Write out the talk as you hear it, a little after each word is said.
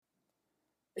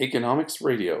Economics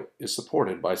Radio is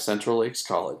supported by Central Lakes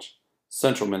College,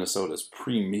 Central Minnesota's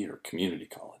premier community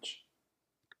college.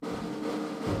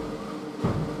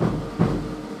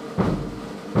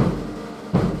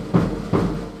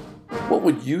 What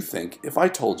would you think if I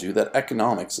told you that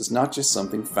economics is not just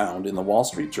something found in the Wall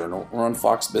Street Journal or on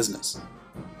Fox Business?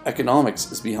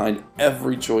 Economics is behind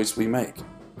every choice we make.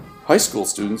 High school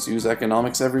students use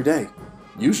economics every day,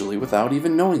 usually without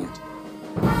even knowing it.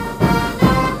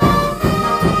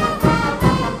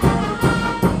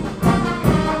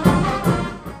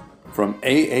 From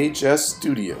AHS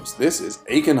Studios, this is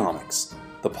Economics,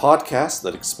 the podcast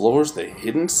that explores the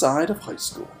hidden side of high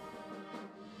school.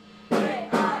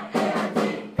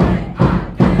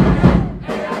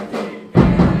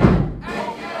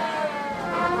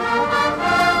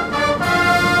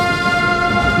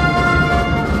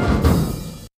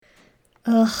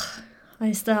 Ugh,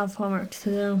 I still have homework to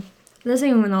do. This isn't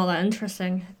even all that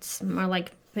interesting. It's more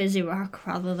like busy work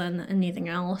rather than anything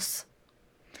else.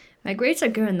 My grades are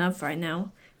good enough right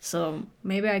now, so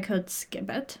maybe I could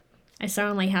skip it. I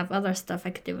certainly have other stuff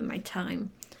I could do with my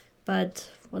time,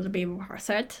 but would it be worth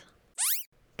it?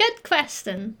 Good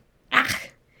question.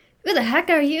 Who the heck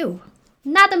are you?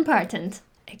 Not important.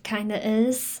 It kinda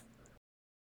is.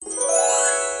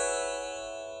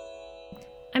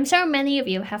 I'm sure many of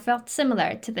you have felt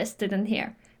similar to this student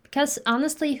here, because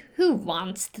honestly, who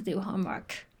wants to do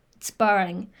homework? It's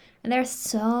boring, and there's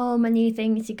so many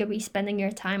things you could be spending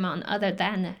your time on other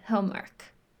than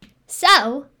homework.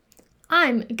 So,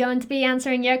 I'm going to be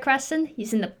answering your question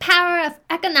using the power of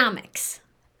economics.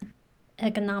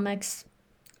 Economics?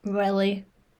 Really?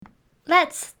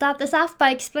 Let's start this off by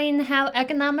explaining how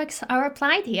economics are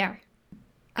applied here.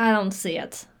 I don't see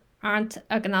it. Aren't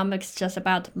economics just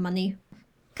about money?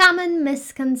 Common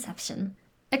misconception.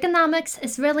 Economics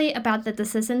is really about the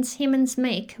decisions humans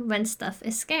make when stuff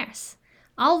is scarce,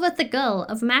 all with the goal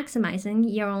of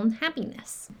maximizing your own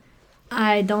happiness.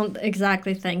 I don't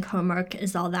exactly think homework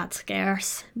is all that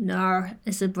scarce, nor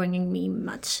is it bringing me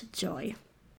much joy.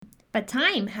 But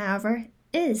time, however,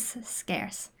 is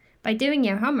scarce. By doing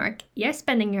your homework, you're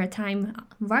spending your time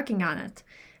working on it.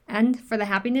 And for the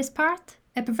happiness part,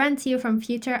 it prevents you from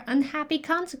future unhappy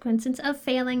consequences of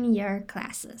failing your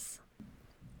classes.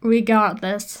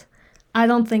 Regardless, I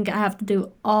don't think I have to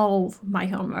do all my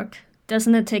homework.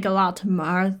 Doesn't it take a lot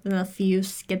more than a few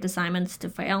skipped assignments to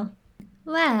fail?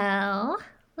 Well,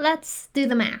 let's do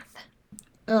the math.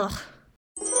 Ugh.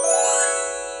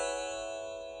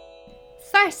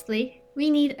 Firstly,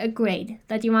 we need a grade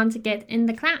that you want to get in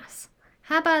the class.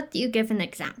 How about you give an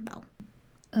example?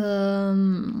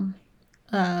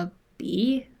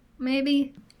 B,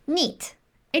 maybe? Neat.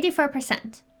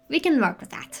 84%. We can work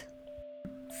with that.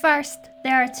 First,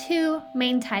 there are two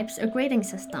main types of grading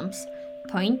systems,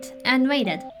 point and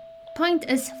weighted. Point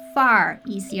is far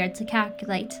easier to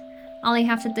calculate. All you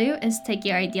have to do is take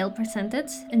your ideal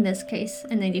percentage, in this case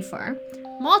an 84,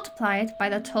 multiply it by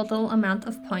the total amount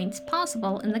of points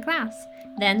possible in the class,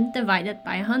 then divide it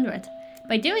by 100.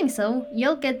 By doing so,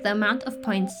 you'll get the amount of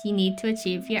points you need to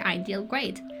achieve your ideal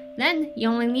grade. Then you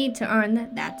only need to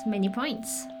earn that many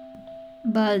points.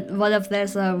 But what if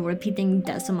there's a repeating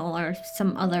decimal or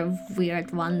some other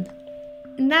weird one?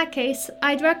 In that case,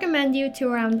 I'd recommend you to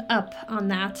round up on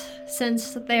that,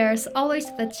 since there's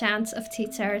always the chance of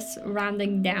teachers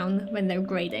rounding down when they're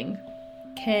grading.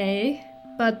 Okay,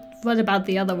 but what about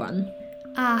the other one?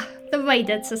 The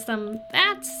weighted system,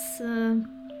 that's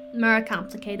more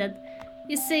complicated.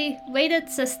 You see, weighted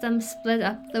systems split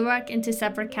up the work into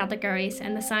separate categories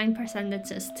and assign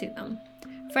percentages to them.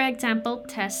 For example,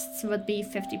 tests would be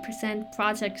 50%,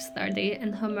 projects 30%,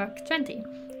 and homework 20%.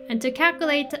 And to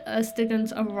calculate a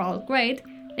student's overall grade,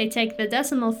 they take the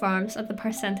decimal forms of the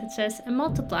percentages and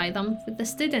multiply them with the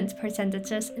student's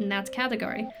percentages in that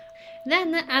category.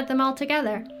 Then add them all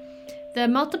together. The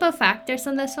multiple factors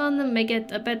on this one make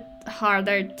it a bit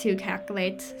harder to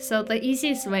calculate, so the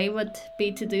easiest way would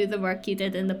be to do the work you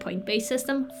did in the point-based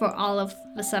system for all of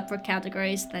the separate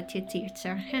categories that your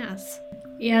teacher has.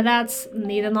 Yeah, that's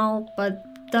neat and all, but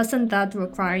doesn't that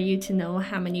require you to know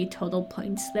how many total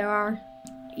points there are?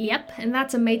 Yep, and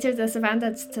that's a major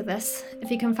disadvantage to this.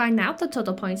 If you can find out the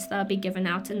total points that will be given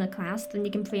out in the class, then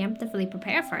you can preemptively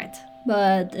prepare for it.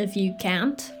 But if you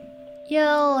can't,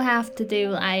 you'll have to do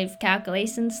live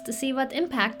calculations to see what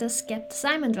impact a skipped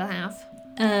assignment will have.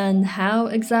 And how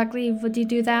exactly would you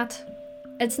do that?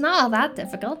 It's not all that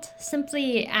difficult.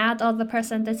 Simply add all the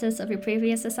percentages of your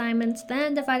previous assignments,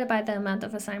 then divide it by the amount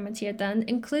of assignments you've done,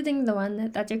 including the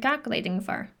one that you're calculating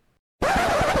for.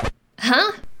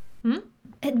 Huh?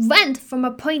 It went from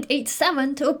a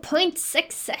 0.87 to a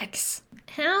 0.66.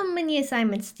 How many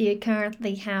assignments do you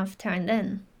currently have turned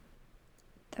in?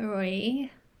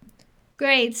 3.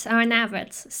 Grades are an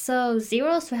average, so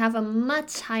zeros will have a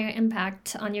much higher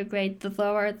impact on your grade the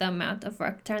lower the amount of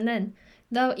work turned in.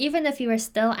 Though even if you are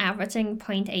still averaging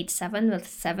 0.87 with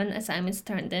 7 assignments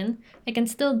turned in, it can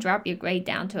still drop your grade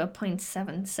down to a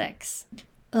 0.76.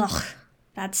 Ugh,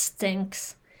 that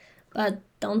stinks. But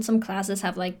don't some classes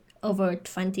have like over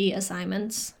 20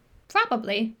 assignments?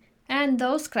 Probably. And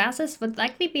those classes would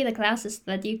likely be the classes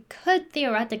that you could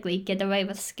theoretically get away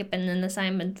with skipping an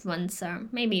assignment once or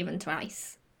maybe even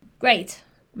twice. Great.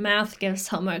 Math gives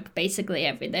homework basically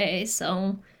every day,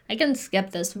 so I can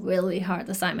skip this really hard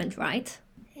assignment, right?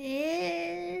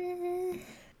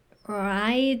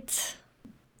 Right.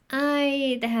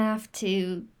 I'd have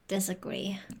to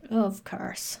disagree. Of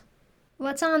course.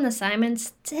 What's on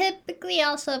assignments typically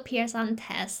also appears on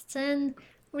tests, and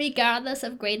regardless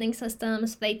of grading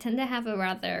systems, they tend to have a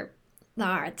rather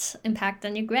large impact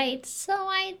on your grades, so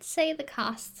I'd say the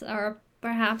costs are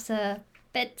perhaps a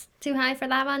bit too high for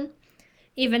that one,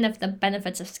 even if the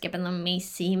benefits of skipping them may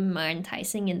seem more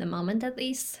enticing in the moment at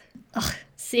least. Ugh,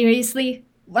 seriously?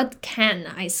 What can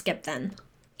I skip then?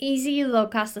 Easy,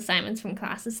 low-cost assignments from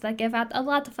classes that give out a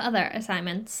lot of other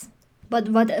assignments. But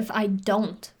what if I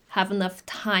don't have enough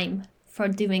time for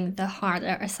doing the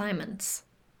harder assignments?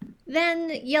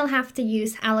 Then you'll have to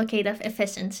use allocative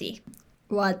efficiency.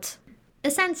 What?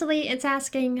 Essentially, it's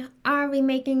asking, are we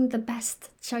making the best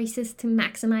choices to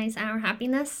maximize our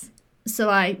happiness? So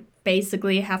I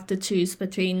basically have to choose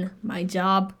between my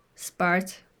job,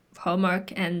 sport,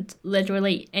 homework, and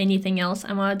literally anything else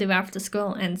I want to do after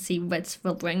school and see which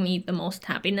will bring me the most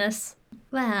happiness.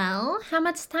 Well, how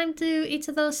much time do each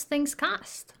of those things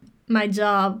cost? My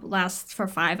job lasts for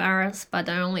 5 hours, but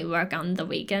I only work on the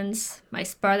weekends. My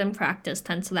sport and practice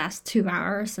tends to last 2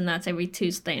 hours, and that's every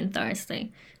Tuesday and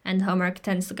Thursday. And homework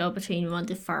tends to go between 1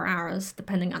 to 4 hours,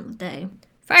 depending on the day.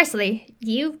 Firstly,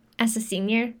 you, as a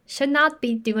senior, should not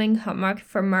be doing homework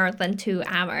for more than 2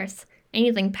 hours.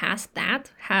 Anything past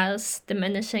that has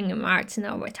diminishing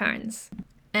marginal returns.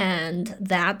 And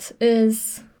that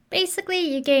is... basically,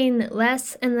 you gain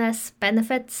less and less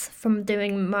benefits from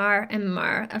doing more and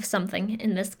more of something,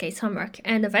 in this case homework,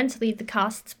 and eventually the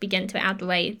costs begin to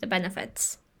outweigh the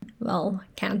benefits. Well,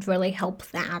 can't really help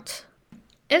that.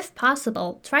 If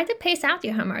possible, try to pace out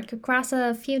your homework across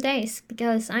a few days,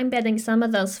 because I'm betting some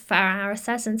of those 4-hour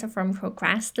sessions are from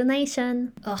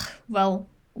procrastination. Ugh, well,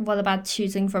 what about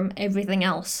choosing from everything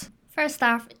else? First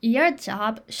off, your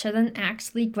job shouldn't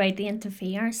actually greatly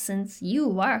interfere since you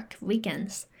work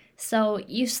weekends. So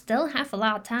you still have a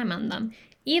lot of time on them,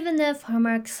 even if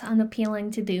homework's unappealing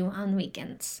to do on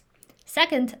weekends.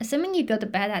 Second, assuming you go to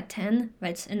bed at 10,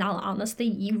 which in all honesty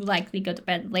you likely go to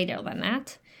bed later than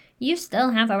that, you still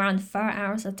have around 4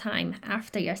 hours of time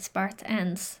after your sport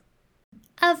ends.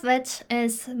 Of which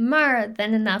is more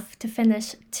than enough to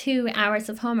finish 2 hours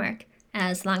of homework,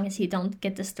 as long as you don't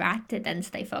get distracted and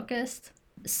stay focused.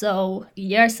 So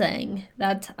you're saying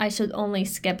that I should only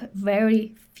skip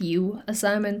very few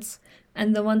assignments,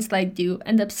 and the ones that I do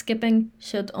end up skipping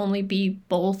should only be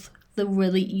both the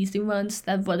really easy ones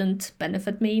that wouldn't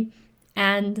benefit me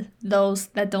and those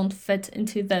that don't fit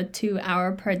into the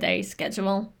 2-hour per day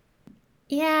schedule?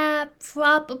 Yeah,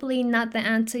 probably not the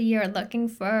answer you're looking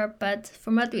for, but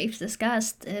from what we've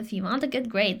discussed, if you want a good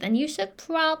grade, then you should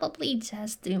probably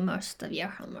just do most of your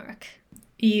homework.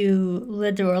 You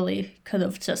literally could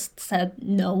have just said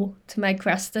no to my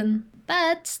question.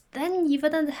 But then you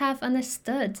wouldn't have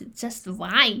understood just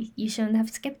why you shouldn't have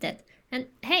skipped it. And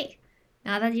hey,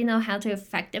 now that you know how to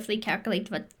effectively calculate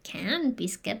what can be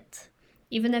skipped,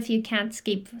 even if you can't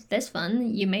skip this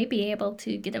one, you may be able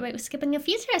to get away with skipping a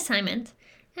future assignment.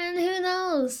 And who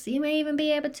knows, you may even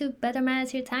be able to better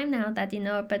manage your time now that you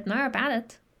know a bit more about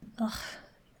it. Ugh,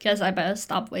 guess I better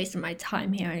stop wasting my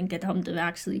time here and get home to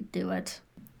actually do it.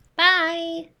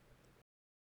 Bye!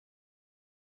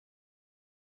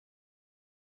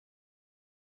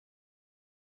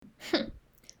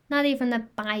 Not even a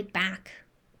bye back.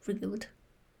 Rude.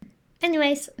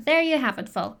 Anyways, there you have it,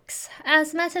 folks.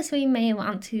 As much as we may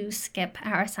want to skip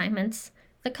our assignments,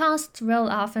 the costs will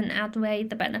often outweigh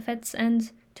the benefits,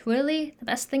 and truly, the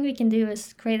best thing we can do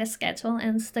is create a schedule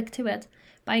and stick to it.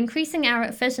 By increasing our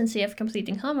efficiency of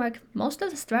completing homework, most of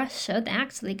the stress should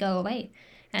actually go away,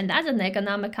 and that's an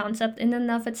economic concept in and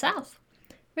of itself.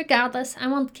 Regardless, I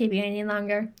won't keep you any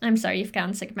longer. I'm sorry you've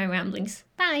gotten sick of my ramblings.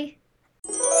 Bye!